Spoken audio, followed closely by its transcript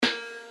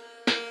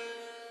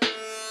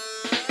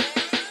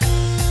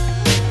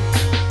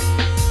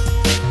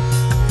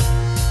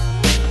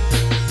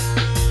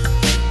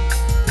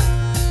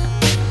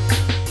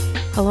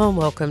Hello and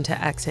welcome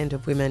to Accent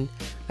of Women,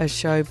 a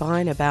show by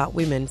and about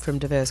women from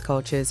diverse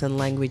cultures and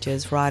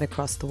languages right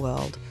across the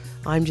world.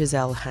 I'm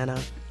Giselle Hanna.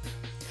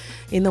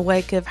 In the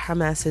wake of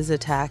Hamas's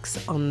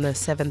attacks on the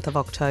 7th of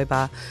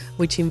October,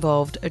 which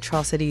involved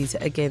atrocities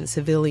against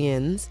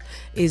civilians,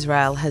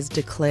 Israel has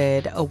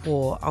declared a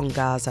war on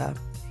Gaza.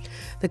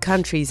 The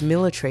country's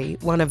military,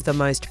 one of the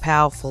most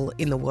powerful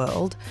in the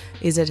world,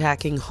 is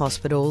attacking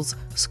hospitals,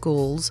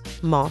 schools,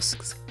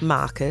 mosques,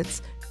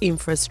 markets,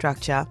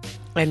 infrastructure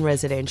and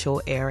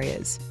residential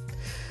areas.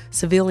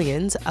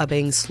 Civilians are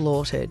being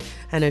slaughtered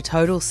and a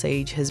total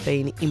siege has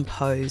been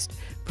imposed,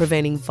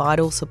 preventing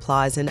vital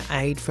supplies and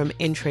aid from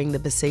entering the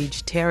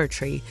besieged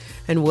territory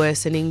and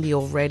worsening the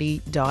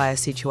already dire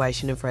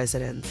situation of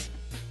residents.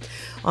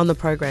 On the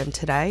program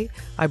today,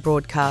 I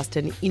broadcast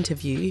an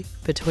interview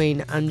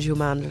between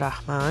Anjuman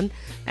Rahman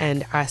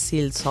and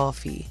Aseel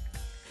Safi.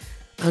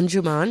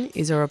 Anjuman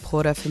is a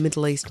reporter for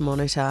Middle East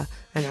Monitor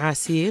and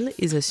Aseel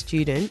is a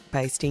student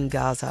based in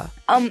Gaza.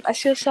 I'm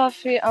Aseel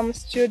Safi. I'm a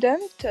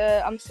student.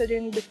 I'm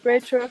studying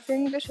literature of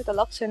English at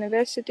Al-Aqsa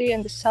University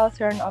in the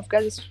southern of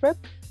Gaza Strip.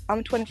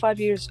 I'm 25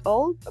 years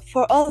old.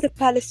 For all the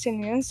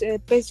Palestinians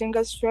based in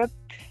Gaza Strip,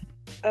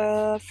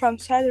 from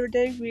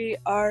Saturday we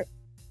are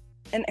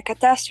in a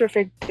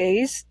catastrophic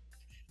days.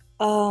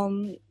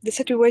 The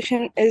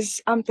situation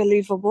is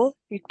unbelievable.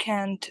 You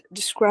can't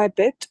describe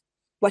it.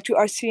 What you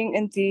are seeing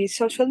in the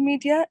social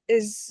media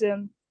is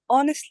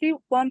honestly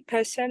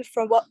 1%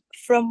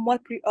 from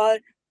what we are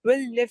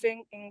really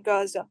living in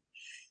Gaza.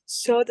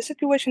 So the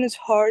situation is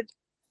hard.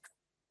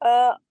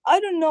 I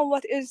don't know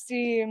what is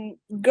the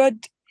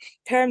good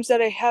terms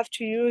that I have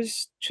to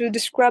use to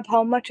describe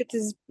how much it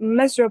is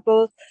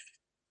miserable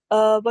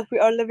what we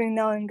are living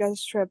now in Gaza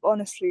Strip,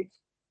 honestly.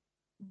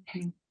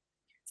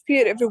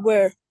 Fear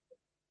everywhere.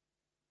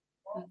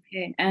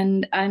 Okay,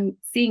 and I'm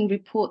seeing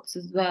reports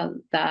as well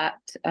that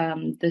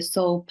the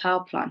Seoul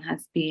power plant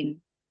has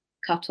been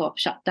cut off,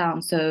 shut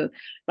down. So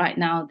right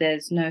now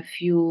there's no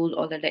fuel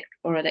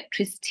or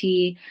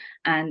electricity,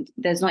 and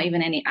there's not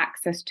even any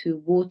access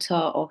to water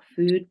or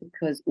food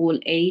because all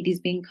aid is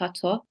being cut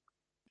off.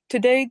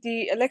 Today,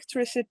 the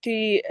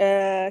electricity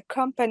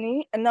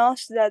company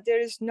announced that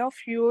there is no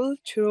fuel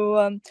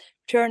to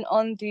turn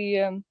on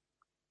the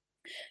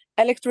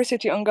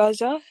electricity on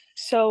Gaza.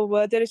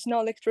 So there is no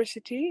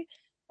electricity.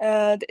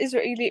 The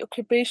Israeli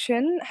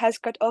occupation has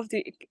cut off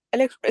the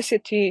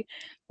electricity,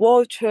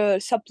 water,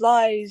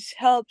 supplies,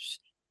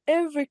 helps,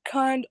 every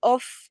kind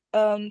of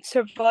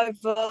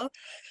survival.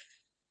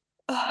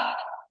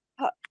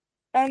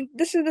 And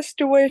this is the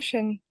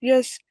situation.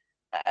 Yes,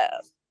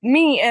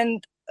 me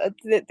and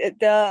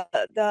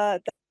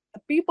the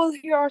people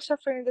here are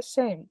suffering the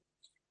same.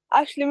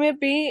 Actually,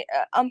 maybe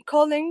I'm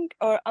calling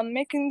or I'm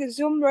making the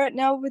Zoom right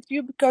now with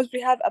you because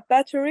we have a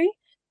battery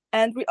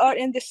and we are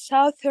in the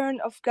southern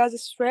of Gaza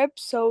Strip.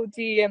 So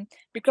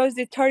because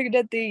they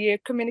targeted the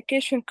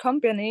communication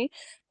company,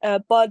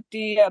 but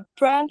the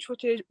branch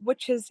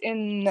which is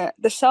in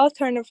the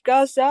southern of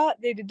Gaza,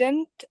 they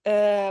didn't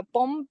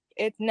bomb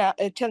it now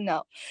till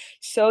now.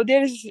 So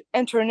there is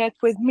internet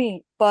with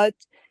me, but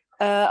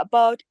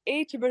about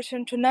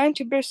 80% to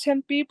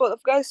 90% people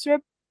of Gaza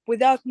Strip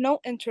without no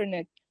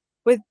internet.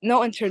 With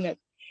no internet.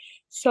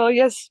 So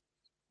yes.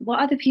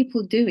 What are the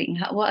people doing?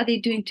 What are they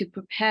doing to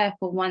prepare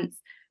for once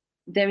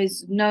there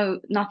is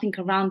nothing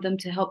around them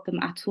to help them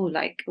at all?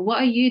 Like, what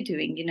are you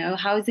doing?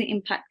 How is it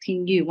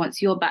impacting you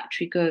once your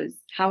battery goes?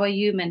 How are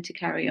you meant to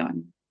carry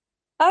on?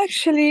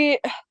 Actually,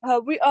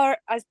 we are,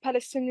 as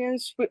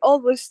Palestinians, we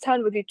always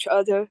stand with each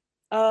other.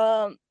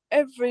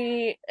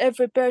 Every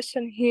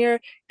person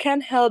here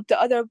can help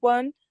the other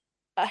one.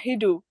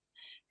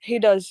 He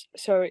does,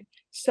 sorry.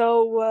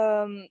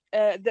 So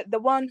the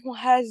one who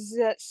has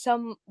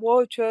some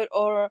water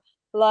or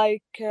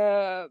like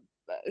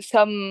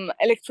some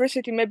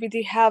electricity, maybe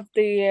they have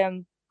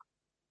the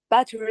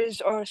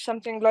batteries or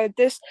something like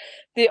this,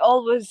 they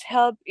always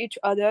help each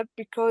other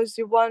because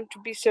they want to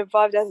be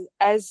survived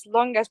as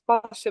long as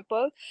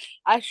possible.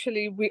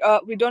 Actually,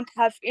 we don't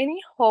have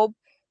any hope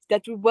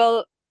that we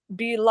will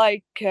be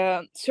like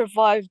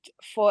survived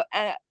for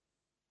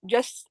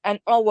just an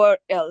hour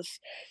else.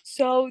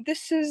 So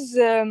this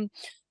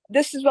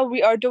is what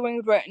we are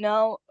doing right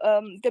now.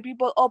 The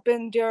people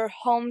open their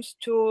homes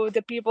to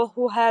the people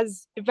who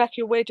has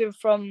evacuated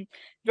from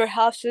their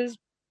houses,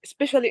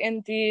 especially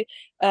in the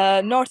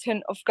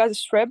northern of Gaza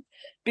Strip,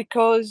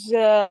 because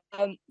there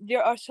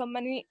are so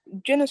many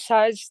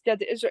genocides that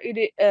the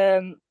Israeli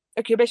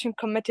occupation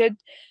committed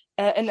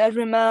in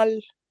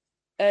Al-Rimal,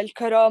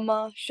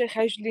 Al-Karama, Sheikh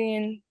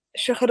Ajlin,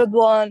 Sheikh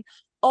Radwan.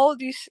 All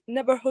these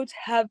neighborhoods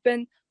have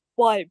been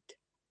wiped.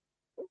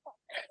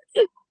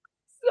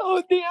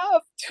 So they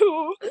have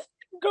to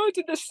go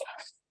to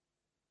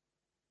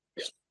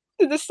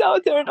the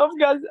southern of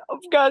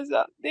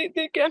Gaza.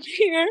 They came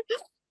here,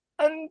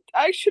 and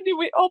actually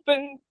we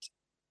opened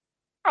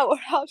our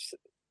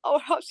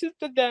houses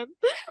to them.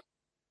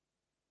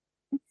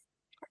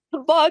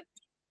 But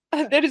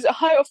there is a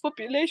high of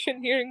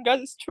population here in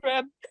Gaza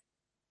Strip.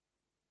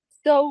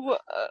 So,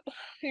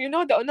 you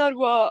know, the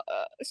UNRWA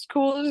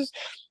schools,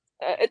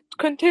 it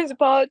contains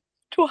about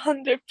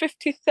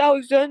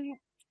 250,000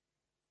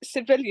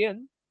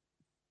 civilian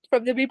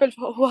from the people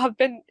who have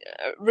been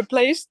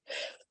replaced.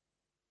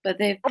 But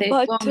they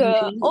But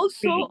bombed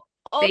also,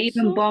 they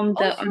even bombed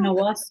the also,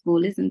 Anawar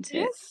school, isn't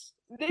it? yes,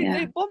 they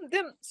Yeah. bombed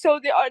them. So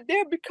they are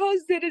there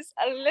because there is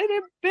a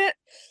little bit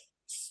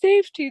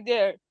safety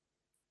there,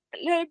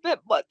 a little bit,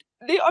 but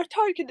they are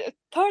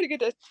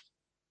targeted.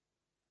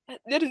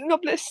 There is no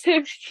place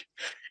safe.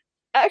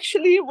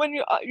 Actually,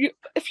 when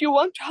if you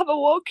want to have a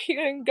walk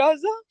here in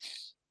Gaza,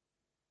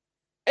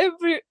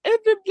 every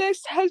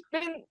place has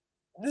been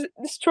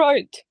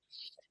destroyed.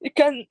 You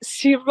can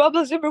see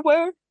rubbles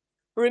everywhere,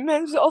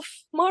 remains of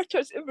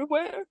martyrs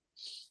everywhere.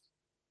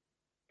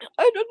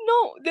 I don't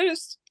know. There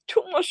is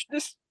too much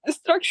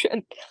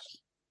destruction.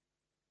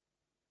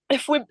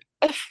 If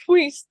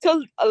we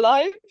still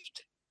alive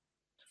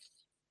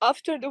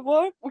after the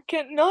war, we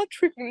cannot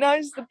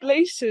recognize the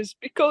places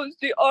because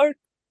they are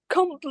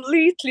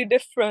completely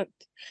different.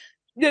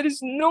 There is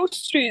no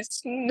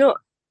streets, no,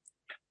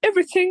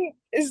 everything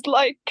is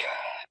like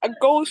a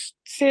ghost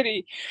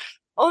city.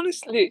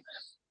 Honestly,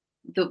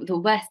 The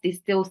West is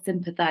still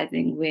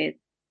sympathizing with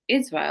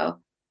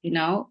Israel. You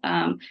know,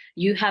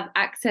 you have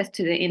access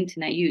to the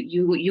internet.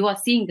 You are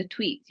seeing the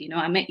tweets. You know,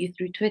 I met you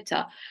through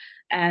Twitter,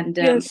 and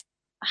yes.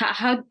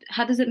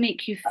 how does it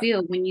make you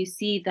feel when you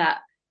see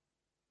that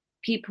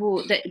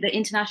people, the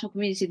international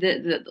community,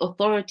 the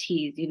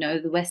authorities, you know,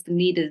 the Western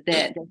leaders,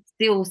 they're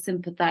still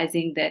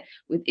sympathizing there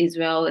with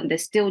Israel, and they're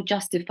still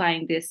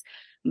justifying this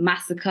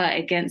massacre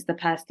against the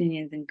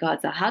Palestinians in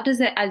Gaza? How does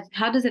it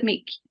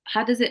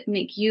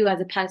make you as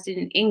a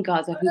Palestinian in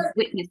Gaza who's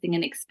witnessing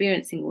and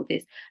experiencing all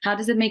this? How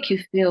does it make you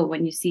feel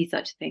when you see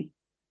such a thing?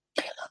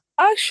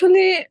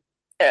 Actually,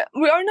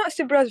 we are not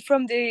surprised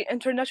from the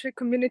international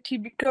community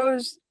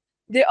because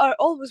they are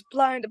always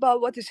blind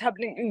about what is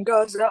happening in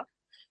Gaza.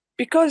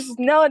 Because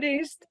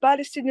nowadays, the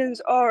Palestinians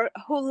are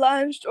who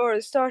launched or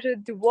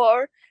started the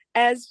war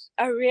as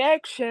a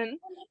reaction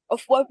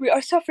of what we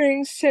are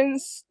suffering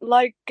since,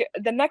 like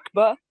the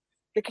Nakba,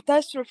 the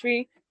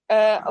catastrophe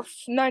of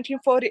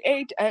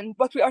 1948, and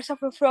what we are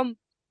suffering from,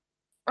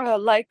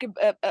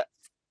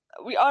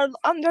 we are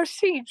under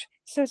siege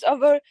since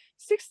over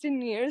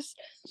 16 years.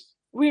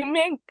 We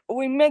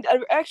made a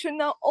reaction.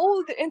 Now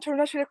all the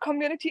international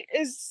community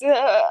is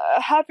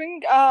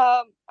having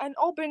an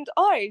opened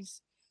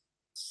eyes.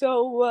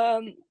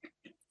 So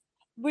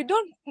we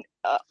don't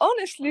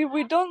honestly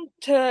we don't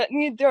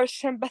need their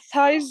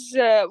sympathize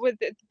with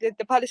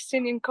the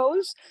Palestinian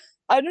cause.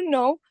 I don't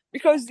know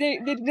because they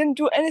didn't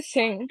do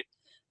anything.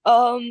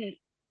 um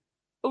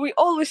we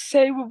always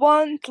say we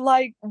want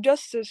like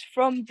justice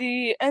from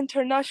the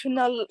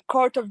International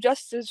Court of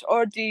Justice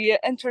or the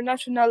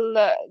international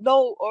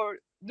law or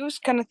those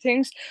kind of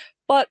things,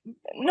 but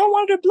no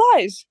one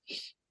replies.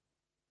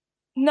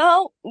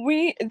 Now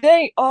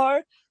they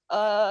are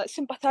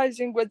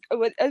sympathizing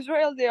with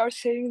Israel. They are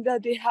saying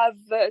that they have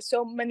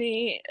so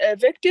many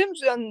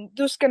victims and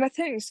those kind of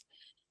things.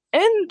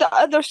 And the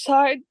other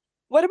side,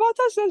 what about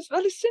us as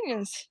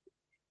Palestinians?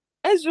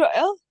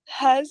 Israel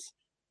has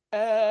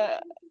uh,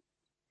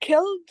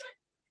 killed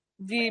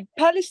the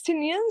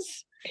Palestinians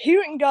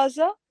here in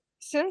Gaza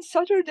since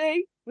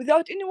Saturday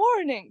without any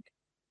warning.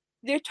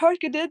 They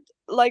targeted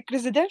like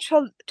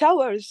residential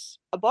towers,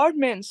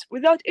 apartments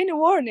without any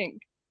warning.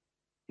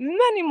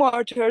 Many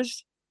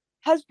martyrs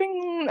has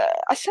been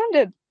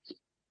ascended.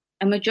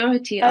 A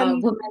majority are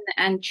And women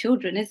and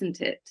children, isn't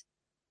it?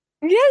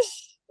 yes,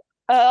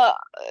 uh,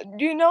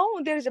 do you know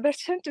there's a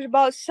percentage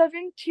about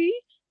 70%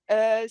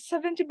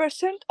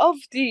 of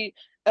the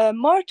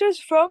martyrs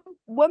from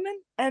women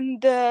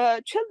and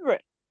children.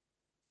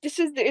 This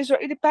is the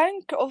Israeli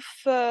bank of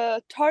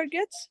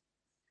targets.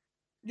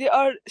 They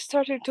are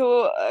starting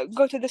to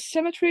go to the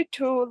cemetery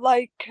to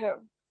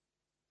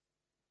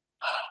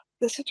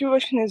the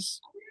situation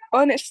is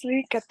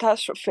honestly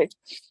catastrophic.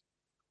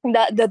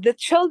 That the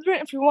children,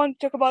 if you want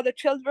to talk about the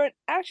children,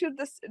 actually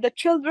the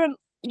children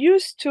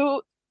used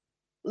to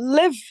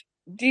live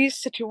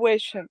this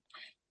situation.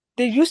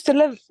 They used to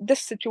live this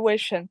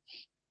situation.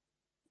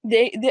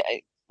 They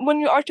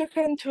when you are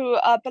talking to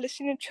a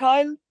Palestinian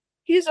child,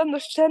 he's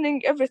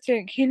understanding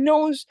everything. He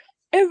knows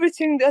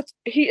everything that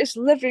he is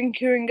living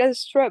here in Gaza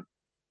Strip.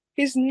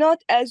 He's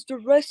not as the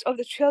rest of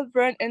the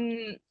children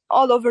in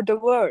all over the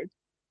world.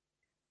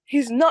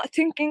 He's not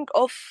thinking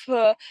of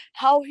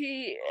how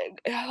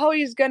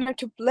he's gonna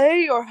to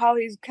play or how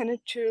he's gonna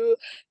to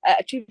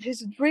achieve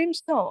his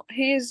dreams. No,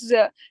 he's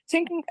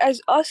thinking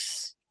as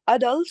us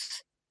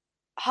adults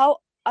how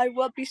I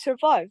will be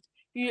survived.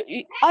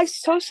 I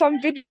saw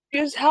some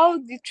videos how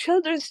the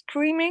children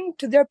screaming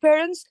to their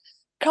parents,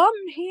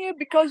 "Come here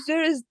because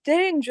there is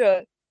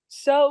danger."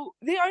 So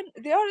they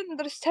are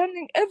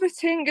understanding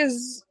everything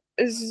is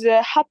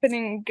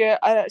happening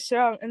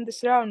in the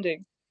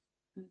surrounding.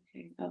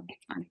 Okay. Oh,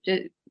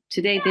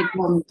 today they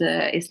bombed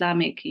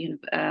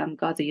the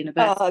Gaza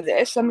University.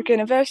 The Islamic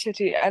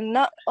University, and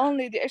not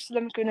only the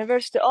Islamic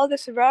University, all the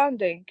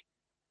surrounding.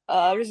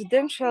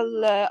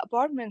 residential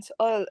apartments,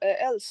 all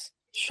else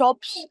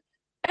shops,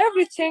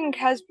 everything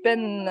has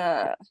been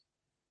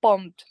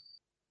bombed.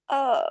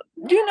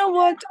 Do you know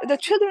what? The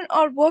children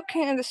are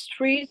walking in the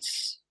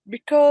streets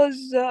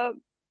because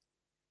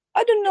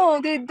I don't know,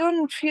 they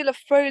don't feel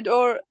afraid,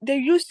 or they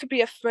used to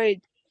be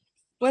afraid.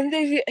 When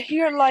they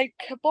hear like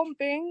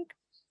bombing,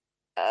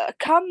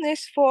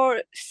 calmness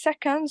for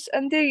seconds,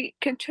 and they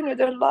continue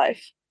their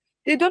life.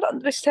 They don't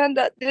understand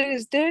that there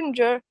is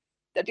danger,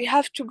 that they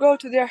have to go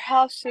to their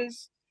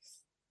houses.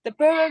 The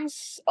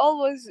parents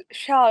always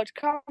shout,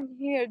 "Come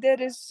here,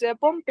 there is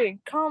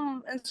bombing.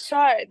 Come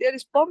inside, there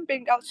is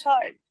bombing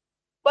outside."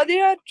 But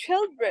they are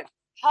children.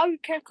 How you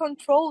can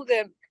control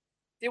them?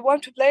 They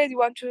want to play, they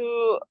want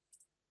to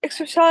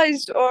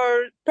exercise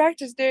or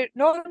practice their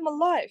normal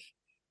life.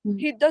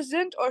 He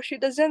doesn't, or she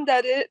doesn't,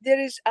 that there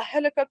is a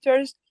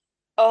helicopters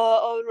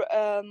or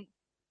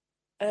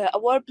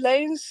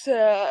warplanes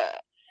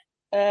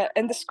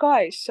in the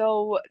sky.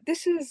 So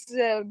this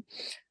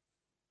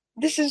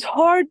is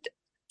hard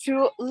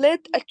to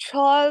let a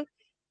child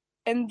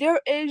in their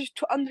age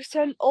to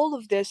understand all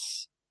of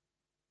this.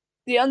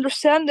 They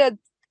understand that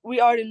we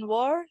are in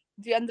war.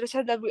 They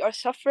understand that we are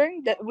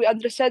suffering. That we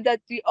understand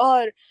that we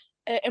are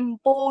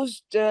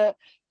imposed to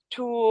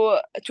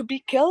be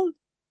killed,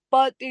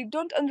 but they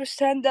don't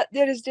understand that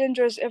there is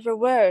dangers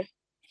everywhere.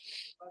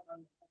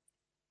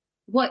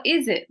 What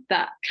is it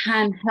that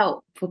can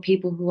help for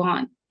people who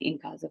aren't in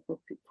Gaza, for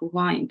people who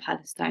aren't in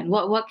Palestine?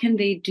 What can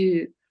they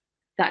do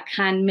that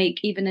can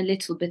make even a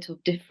little bit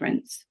of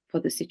difference for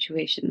the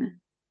situation there?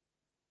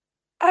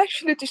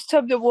 Actually, to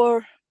stop the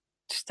war,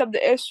 to stop the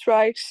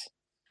airstrikes.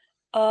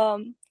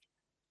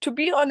 To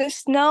be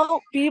honest,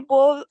 now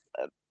people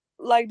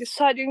like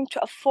deciding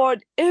to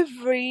afford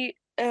every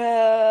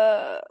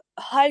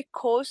high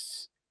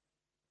cost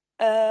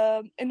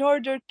in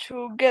order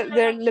to get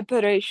their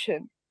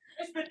liberation.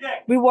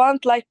 We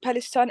want like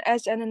Palestine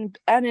as an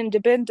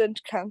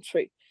independent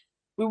country.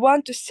 We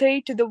want to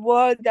say to the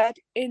world that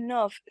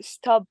enough,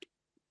 stop.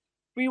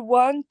 We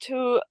want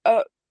to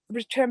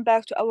return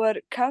back to our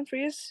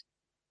countries,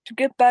 to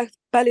get back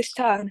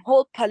Palestine,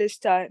 whole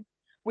Palestine,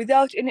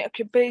 without any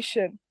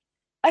occupation.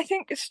 I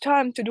think it's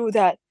time to do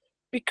that,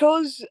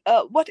 because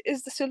what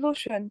is the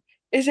solution?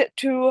 Is it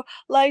to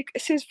like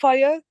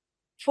ceasefire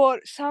for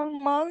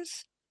some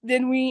months,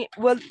 then we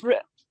will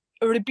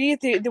repeat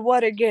the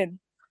war again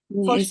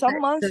for some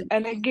months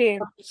and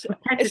again?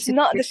 It's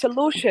not the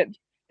solution.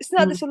 It's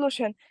not the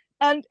solution.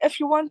 And if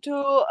you want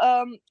to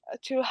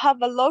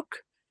have a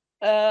look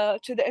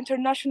to the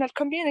international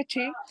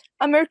community,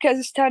 America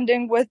is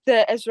standing with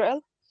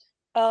Israel.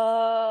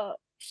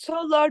 So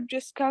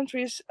largest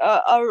countries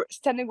are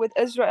standing with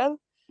Israel.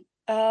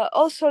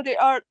 Also,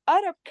 there are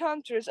Arab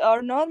countries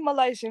are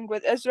normalizing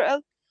with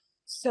Israel.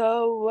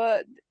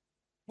 So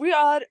we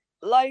are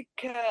like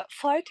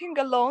fighting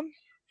alone.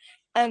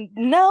 And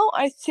now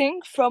I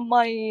think from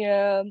my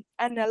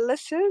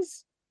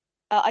analysis,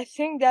 I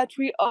think that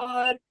we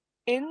are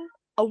in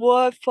a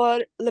war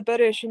for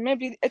liberation.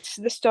 Maybe it's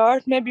the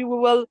start. Maybe we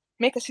will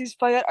make a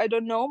ceasefire. I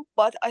don't know.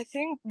 But I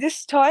think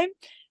this time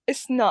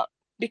it's not,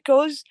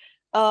 because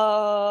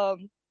the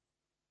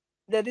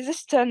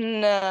resistance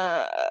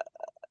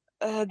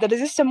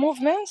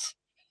movements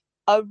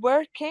are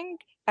working,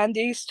 and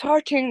they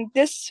starting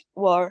this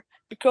war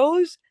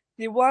because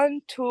they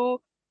want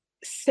to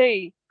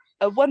say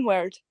one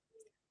word: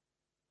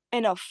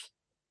 enough.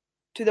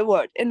 To the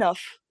word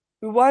enough.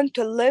 We want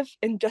to live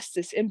in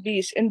justice, in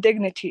peace, in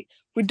dignity.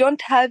 We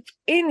don't have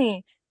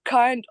any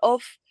kind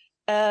of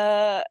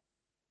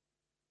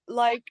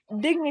like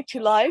dignity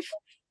life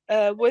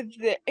with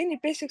any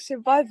basic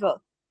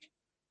survival.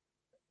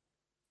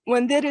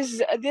 When there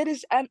is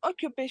an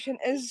occupation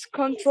is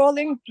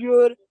controlling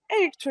your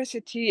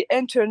electricity,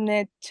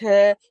 internet,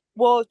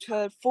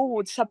 water,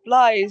 food,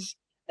 supplies,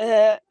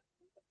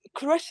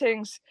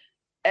 crossings,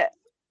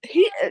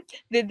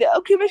 the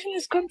occupation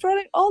is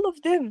controlling all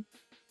of them.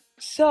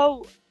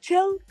 So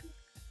till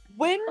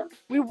when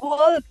we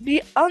will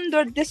be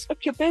under this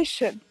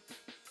occupation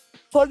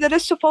for the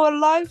rest of our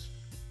life?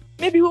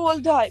 Maybe we will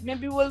die.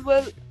 Maybe we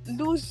will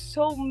lose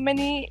so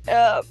many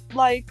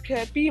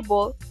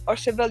people or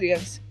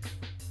civilians.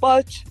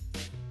 But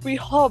we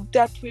hope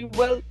that we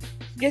will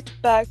get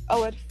back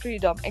our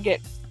freedom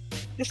again.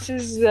 This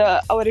is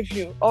our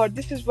view, or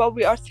this is what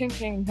we are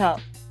thinking now.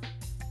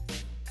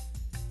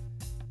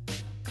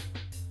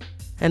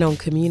 And on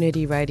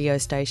community radio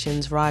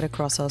stations right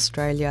across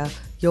Australia,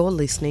 you're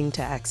listening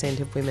to Accent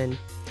of Women.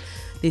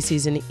 This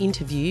is an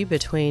interview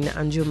between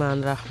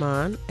Anjuman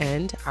Rahman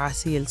and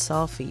Aseel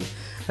Safi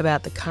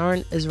about the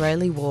current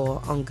Israeli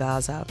war on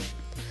Gaza.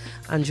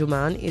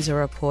 Anjuman is a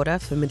reporter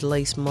for Middle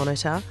East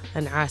Monitor,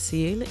 and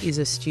Aseel is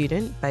a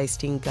student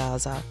based in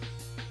Gaza.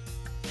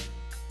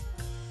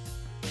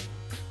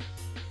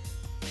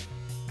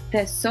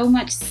 There's so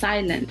much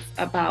silence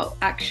about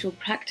actual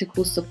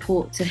practical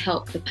support to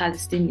help the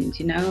Palestinians.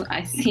 You know,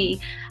 I see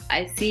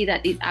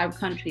that these Arab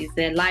countries,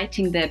 they're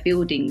lighting their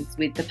buildings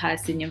with the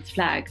Palestinian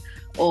flag,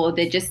 or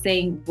they're just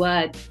saying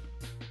words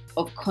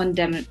of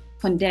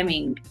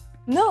condemning.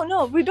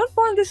 No, we don't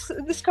want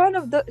this kind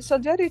of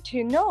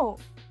solidarity. No,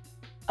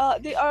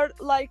 they are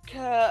like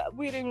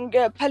wearing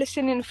a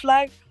Palestinian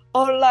flag,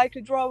 or like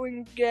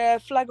drawing a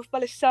flag of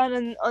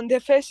Palestine on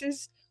their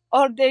faces,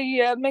 or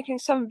they making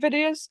some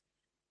videos.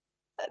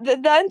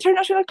 The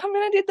international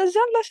community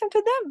doesn't listen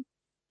to them.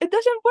 It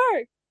doesn't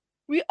work.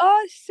 We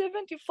are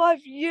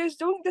 75 years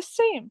doing the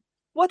same.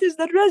 What is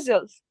the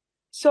result?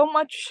 So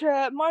much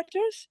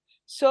martyrs.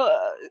 So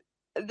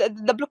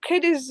the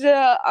blockade is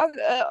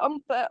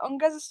on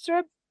Gaza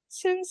Strip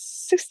since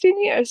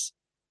 16 years.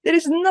 There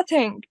is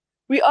nothing.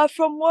 We are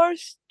from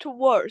worse to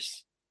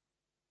worse.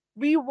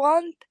 We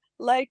want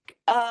like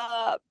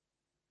a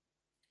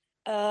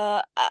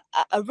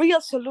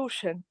real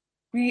solution.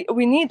 We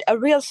need a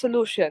real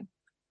solution.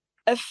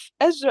 If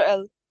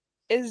Israel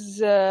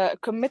is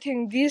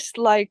committing these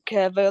like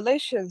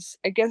violations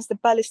against the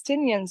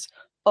Palestinians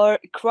or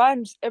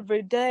crimes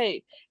every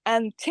day,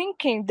 and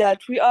thinking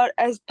that we are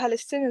as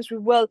Palestinians we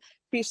will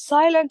be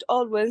silent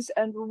always,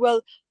 and we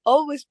will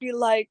always be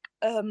like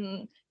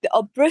the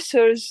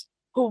oppressors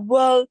who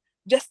will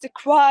just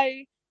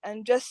cry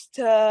and just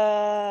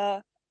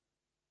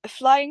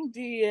flying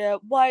the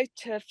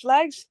white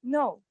flags,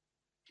 no,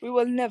 we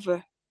will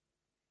never.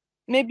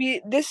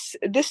 Maybe this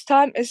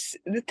time is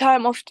the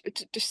time of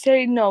to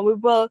say no. We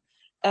will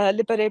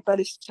liberate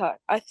Palestine,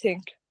 I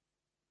think.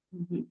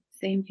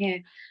 Same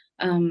here.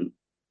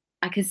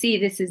 I can see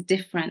this is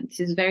different. This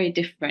is very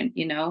different,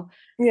 you know.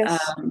 Yes.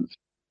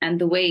 And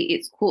the way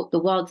it's caught the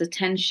world's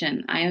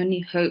attention, I only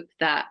hope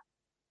that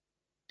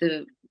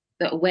the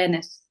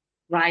awareness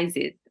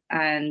rises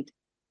and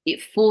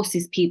it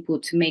forces people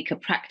to make a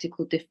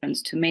practical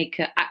difference, to make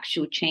an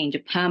actual change, a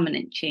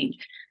permanent change,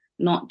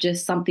 not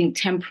just something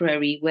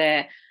temporary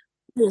where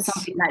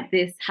something like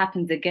this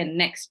happens again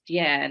next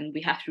year and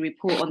we have to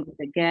report on this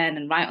again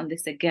and write on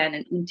this again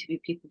and interview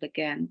people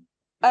again.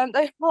 And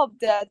I hope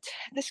that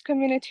this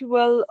community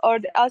will, or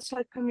the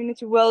outside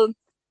community will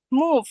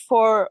move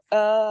for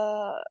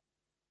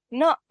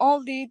not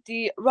only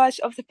the rise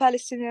of the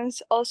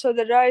Palestinians, also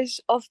the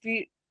rise of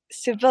the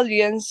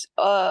civilians,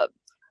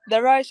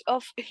 the rise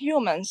of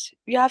humans.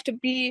 You have to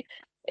be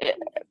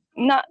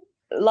not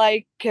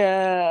like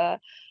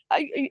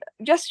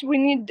we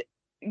need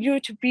you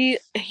to be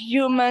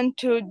human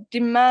to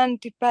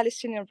demand the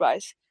Palestinian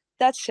rights.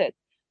 That's it.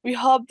 We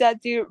hope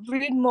that they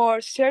read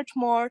more, search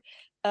more,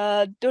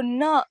 do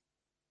not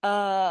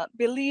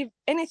believe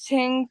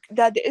anything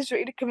that the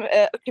Israeli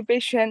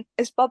occupation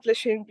is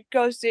publishing,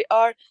 because they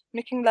are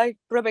making like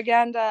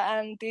propaganda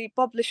and they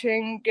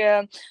publishing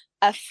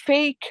a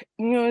fake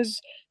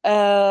news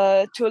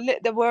to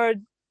let the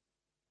world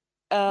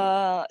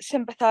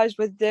sympathize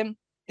with them.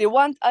 They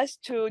want us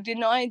to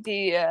deny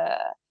the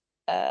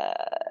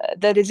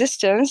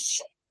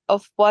resistance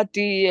of what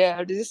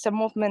the resistance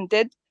movement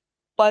did,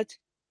 but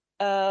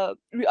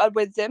we are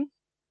with them.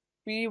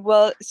 We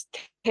will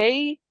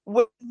stay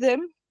with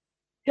them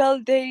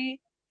till they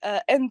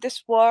end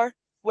this war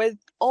with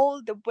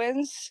all the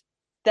wins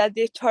that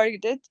they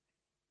targeted.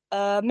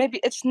 Maybe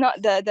it's not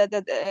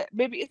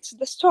maybe it's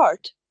the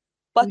start,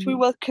 but we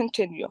will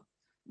continue.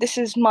 This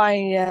is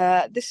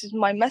my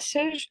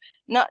message,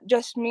 not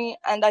just me,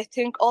 and I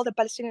think all the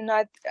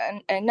Palestinians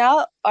and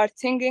now are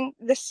thinking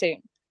the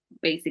same.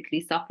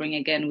 Basically suffering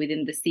again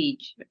within the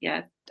siege.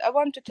 Yeah. I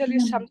want to tell you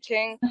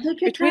something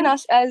between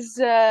us, as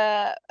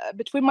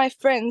between my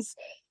friends.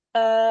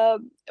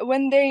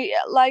 When they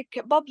like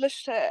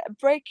publish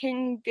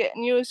breaking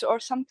news or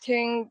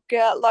something,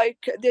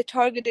 like they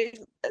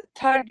targeted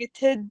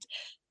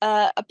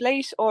a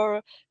place,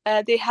 or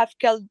they have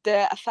killed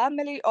a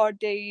family, or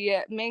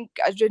they make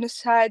a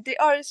genocide, they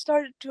are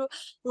started to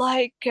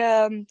like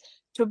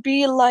to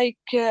be like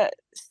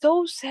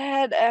so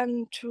sad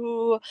and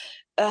to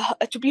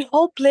be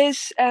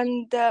hopeless,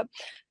 and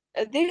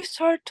they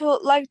start to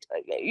like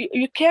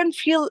you can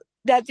feel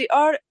that they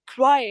are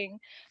crying,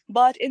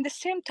 but in the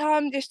same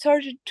time they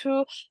started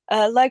to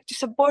like to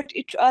support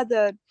each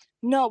other.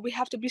 No, we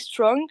have to be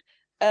strong.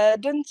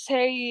 Don't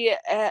say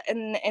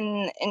in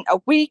a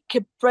weak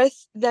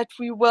breath that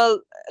we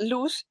will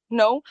lose.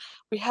 No,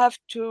 we have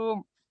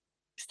to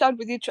stand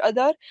with each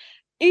other.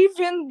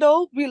 Even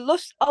though we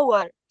lost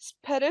our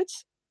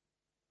spirits,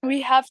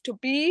 we have to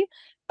be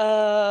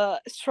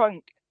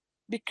strong,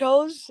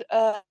 because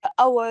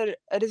our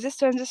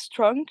resistance is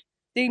strong.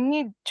 They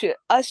need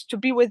us to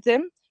be with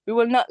them. We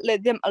will not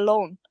let them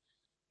alone.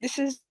 This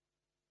is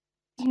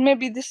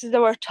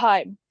our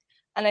time,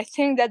 and I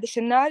think that the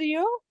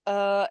scenario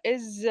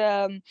is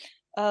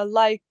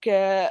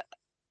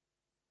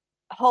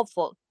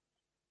hopeful.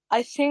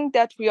 I think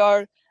that we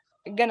are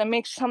gonna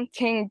make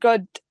something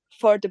good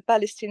for the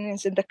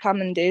Palestinians in the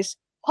coming days.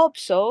 Hope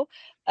so.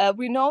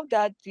 We know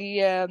that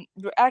the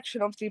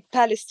reaction of the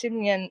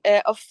Palestinian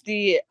of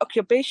the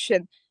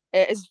occupation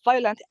is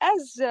violent,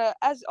 as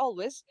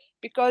always,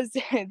 because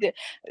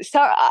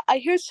I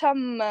hear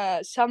some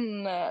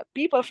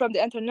people from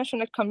the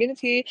international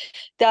community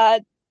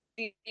that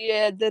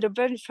the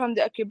revenge from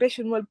the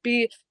occupation will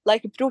be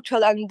like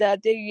brutal, and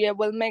that they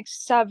will make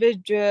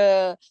savage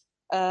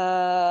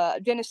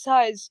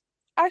genocides.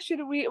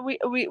 Actually,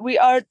 we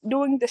are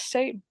doing the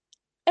same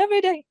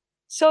every day.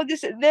 So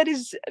there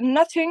is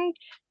nothing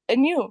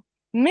new.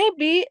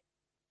 Maybe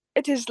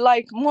it is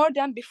like more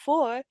than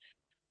before,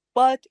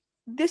 but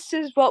this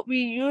is what we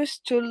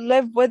used to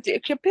live with the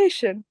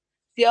occupation.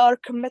 They are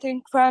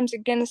committing crimes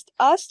against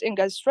us in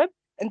Gaza Strip,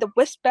 in the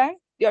West Bank.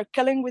 They are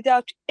killing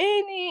without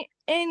any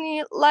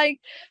like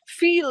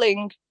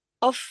feeling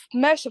of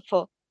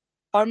merciful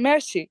or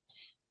mercy.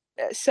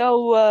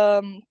 So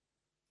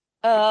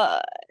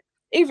uh,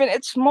 even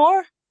it's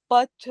more,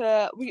 but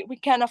we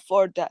can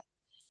afford that.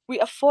 We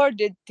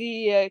afforded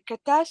the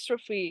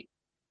catastrophe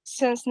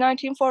since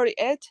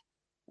 1948.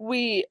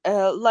 We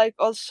like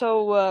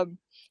also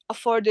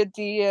afforded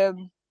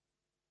the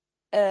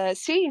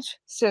siege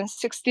since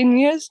 16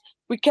 years.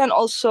 We can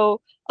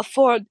also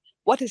afford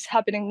what is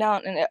happening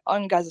now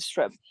on Gaza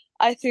Strip.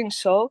 I think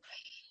so.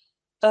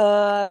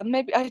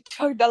 Maybe I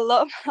talked a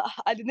lot.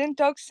 I didn't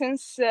talk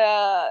since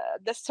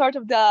the start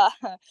of the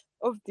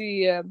of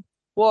the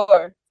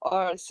war,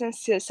 or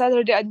since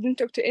Saturday. I didn't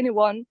talk to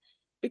anyone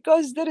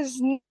because there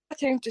is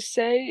nothing to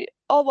say.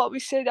 All what we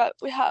say that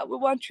we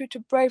want you to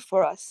pray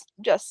for us.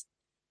 Just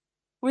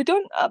we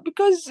don't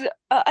because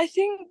I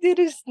think there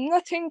is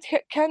nothing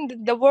can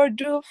the world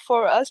do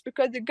for us,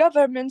 because the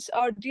governments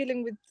are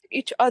dealing with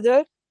each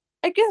other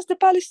against the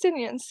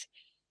Palestinians.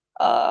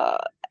 Uh,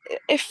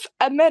 if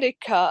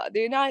America, the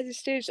United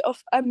States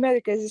of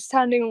America, is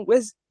standing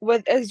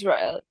with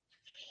Israel,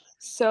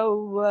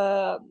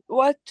 so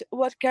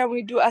what can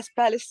we do as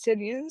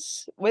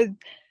Palestinians with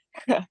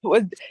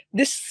with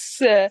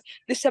this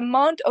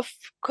amount of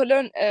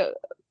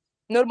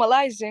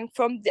normalizing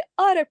from the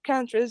Arab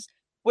countries,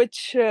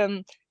 which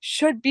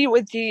should be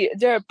with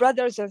their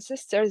brothers and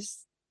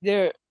sisters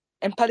there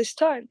in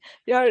Palestine?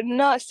 They are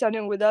not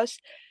standing with us.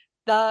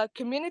 The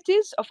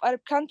communities of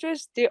Arab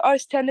countries, they are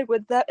standing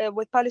with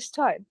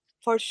Palestine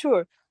for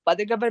sure, but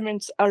the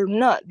governments are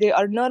not. They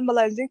are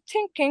normalizing,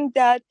 thinking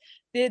that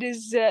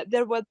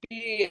there will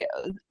be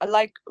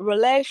like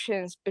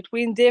relations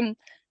between them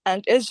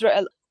and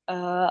Israel.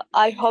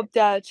 I hope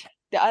that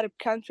the Arab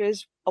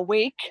countries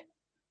awake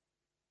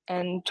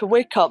and to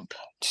wake up,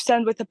 to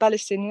stand with the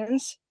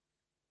Palestinians,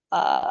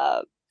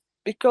 uh,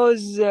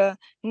 because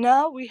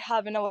now we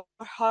have in our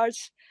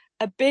hearts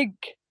a big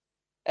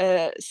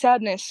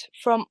sadness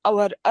from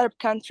our Arab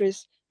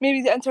countries.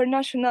 Maybe the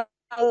international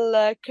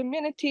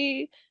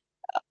community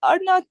are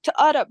not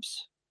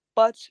Arabs,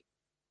 but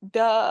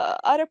the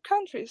Arab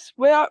countries.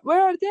 Where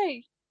are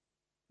they?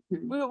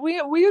 We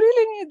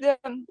really need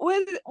them.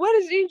 Where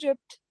is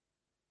Egypt?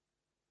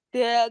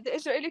 The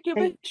Israeli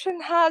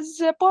occupation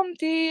has bombed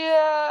the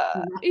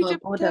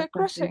Egypt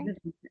crossing.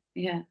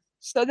 Yeah.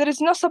 So there is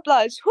no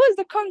supplies. Who is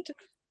the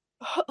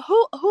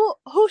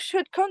who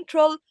should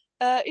control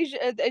the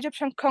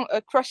Egyptian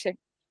crossing?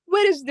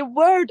 Where is the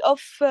word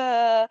of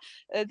the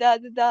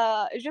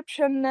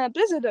Egyptian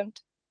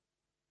president?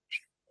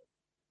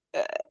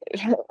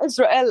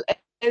 Israel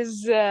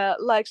is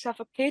like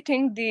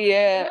suffocating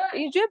the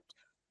Egypt,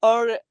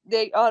 or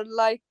they are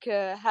like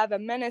have a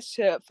menace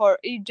for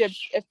Egypt.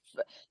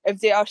 If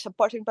they are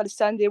supporting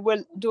Palestine, they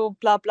will do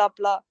blah blah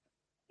blah.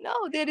 No,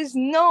 there is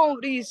no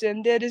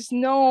reason. There is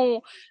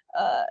no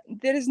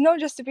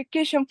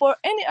justification for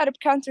any Arab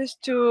countries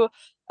to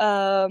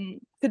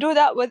do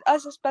that with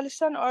us as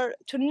Palestine, or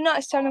to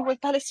not stand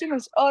with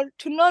Palestinians, or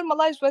to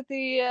normalize with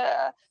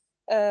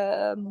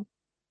um,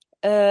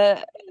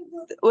 uh,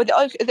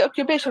 the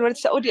occupation with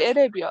Saudi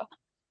Arabia.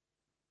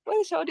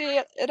 With Saudi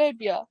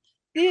Arabia,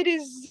 there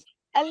is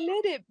a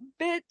little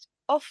bit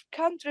of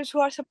countries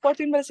who are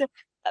supporting Palestine.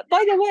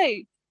 By the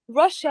way,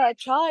 Russia,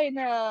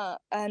 China,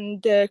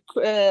 and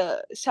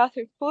South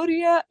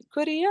Korea,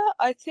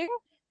 I think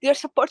they are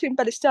supporting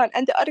Palestine,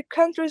 and the other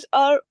countries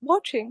are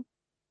watching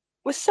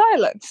with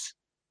silence.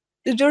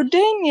 The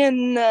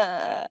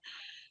Jordanian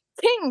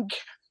king,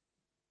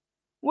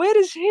 where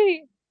is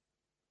he?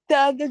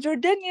 The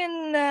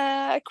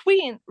Jordanian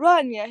queen,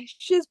 Rania,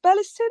 she's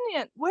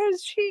Palestinian. Where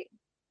is she?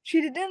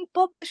 She didn't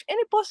publish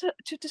any post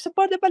to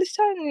support the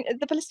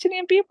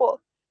Palestinian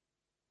people.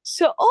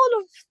 So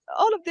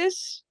all of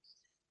this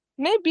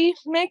maybe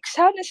makes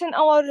sadness in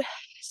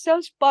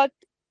ourselves, but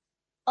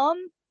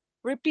I'm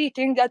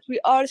repeating that we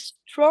are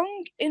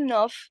strong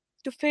enough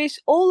to face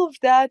all of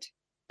that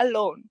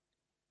alone.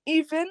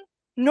 Even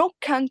no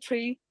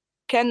country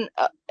can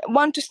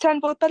want to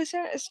stand with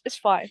Palestine is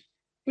fine.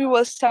 We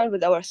will stand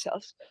with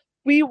ourselves.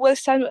 We will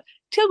stand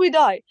till we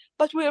die,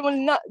 but we will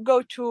not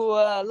go to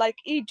like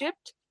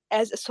Egypt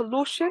as a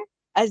solution,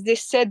 as they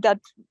said that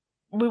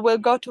we will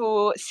go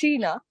to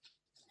Sinai.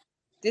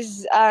 This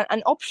is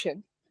an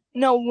option.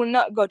 No, we will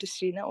not go to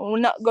Sinai. We will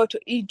not go to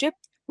Egypt.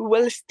 We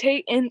will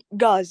stay in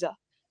Gaza.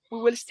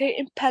 We will stay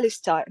in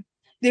Palestine.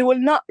 They will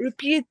not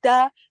repeat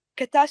the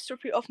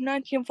catastrophe of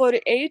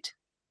 1948,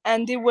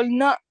 and they will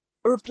not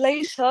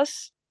replace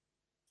us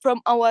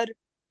from our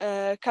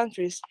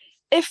countries.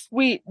 If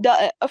we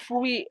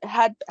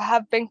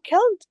have been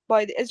killed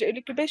by the Israeli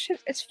occupation,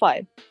 it's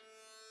fine.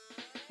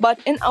 But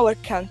in our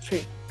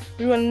country,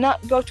 we will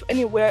not go to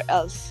anywhere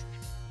else.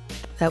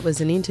 That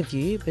was an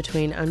interview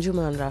between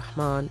Anjuman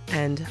Rahman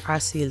and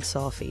Aseel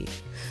Safi.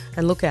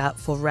 And look out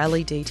for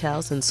rally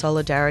details and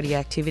solidarity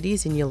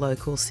activities in your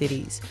local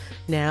cities.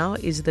 Now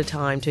is the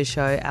time to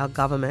show our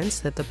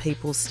governments that the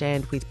people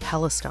stand with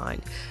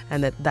Palestine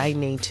and that they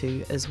need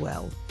to as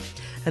well.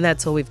 And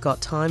that's all we've got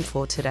time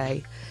for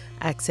today.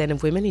 Accent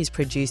of Women is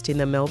produced in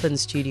the Melbourne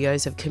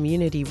studios of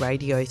Community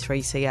Radio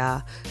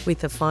 3CR with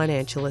the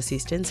financial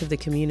assistance of the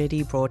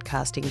Community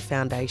Broadcasting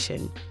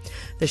Foundation.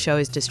 The show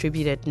is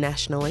distributed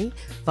nationally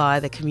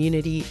via the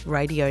Community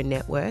Radio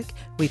Network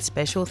with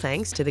special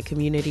thanks to the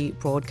Community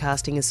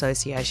Broadcasting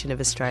Association of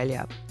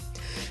Australia.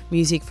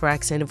 Music for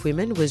Accent of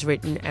Women was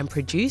written and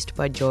produced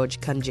by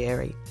George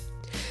Kunjeri.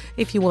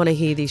 If you want to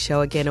hear this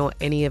show again or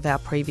any of our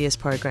previous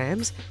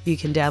programs, you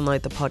can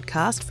download the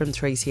podcast from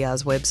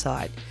 3CR's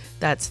website.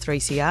 That's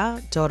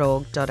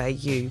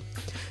 3cr.org.au.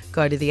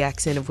 Go to the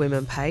Accent of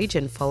Women page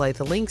and follow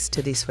the links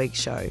to this week's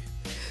show.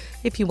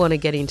 If you want to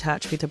get in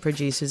touch with the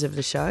producers of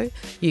the show,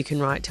 you can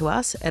write to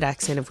us at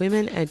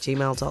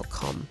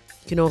accentofwomen@gmail.com.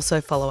 You can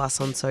also follow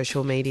us on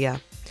social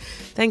media.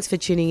 Thanks for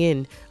tuning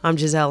in. I'm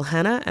Giselle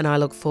Hanna and I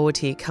look forward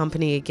to your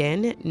company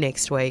again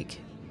next week.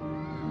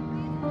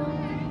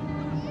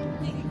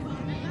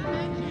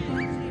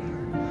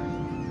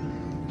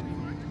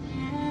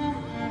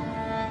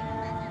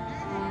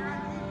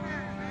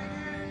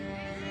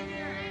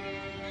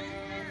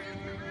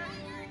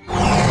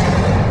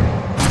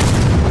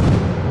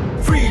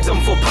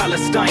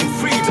 Palestine,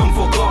 freedom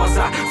for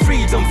Gaza,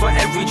 freedom for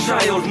every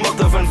child,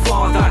 mother and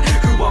father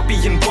who are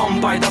being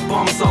bombed by the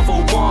bombs of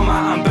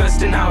Obama. I'm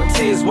bursting out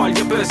tears while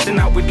you're bursting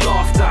out with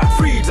laughter.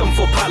 Freedom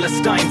for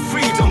Palestine,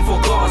 freedom for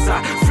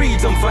Gaza,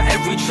 freedom for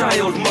every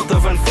child, mother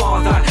and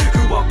father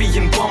who are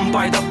being bombed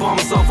by the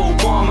bombs of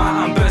Obama.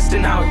 I'm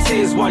bursting out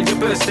tears while you're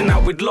bursting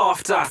out with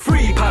laughter.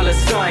 Free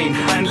Palestine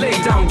and lay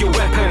down your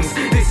weapons.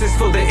 This is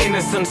for the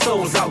innocent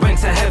souls that went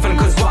to heaven,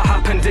 cause what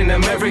happened in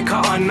America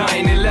on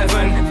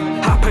 9/11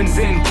 happens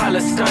in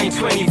Palestine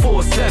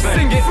 24/7.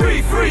 Sing it.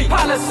 Free, free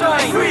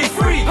Palestine. Free,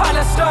 free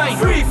Palestine.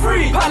 Free,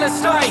 free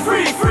Palestine.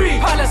 Free, free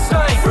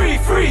Palestine. Free,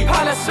 free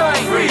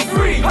Palestine. Free,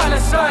 free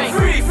Palestine.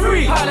 Free,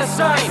 free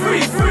Palestine.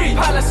 Free, free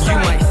Palestine. You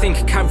might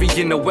think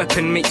carrying a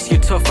weapon makes you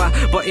tougher,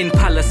 but in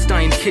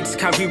Palestine, kids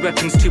carry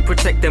weapons to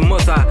protect their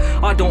mother.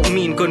 I don't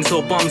mean guns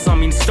or bombs, I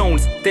mean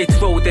stones. They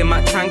throw them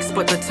at tanks,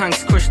 but the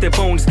tanks crush their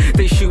bones.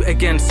 They shoot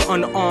against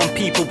unarmed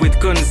people with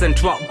guns and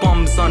drop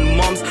bombs on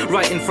moms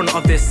right in front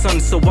of their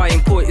sons. So why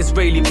import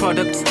Israeli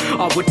products?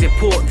 I would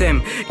deport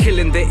them.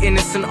 Killing the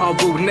innocent, I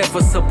will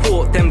never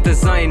support them. The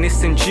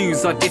Zionists and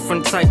Jews are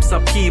different types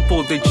of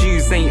people. The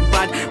Jews ain't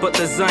bad, but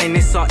the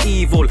Zionists are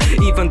evil.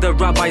 Even the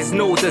rabbis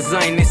know the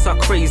Zionists are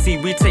crazy.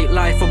 We take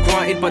life for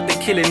granted, but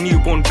they're killing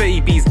newborn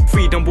babies.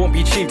 Freedom won't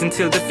be achieved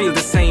until they feel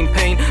the same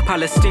pain.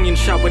 Palestinians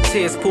shower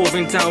tears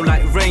pouring down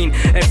like rain.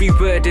 Every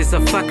word is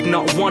a fact,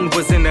 not one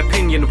was an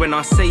opinion. When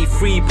I say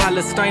free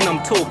Palestine,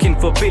 I'm talking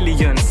for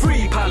billions.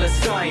 Free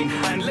Palestine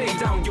and lay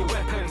down your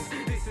weapons.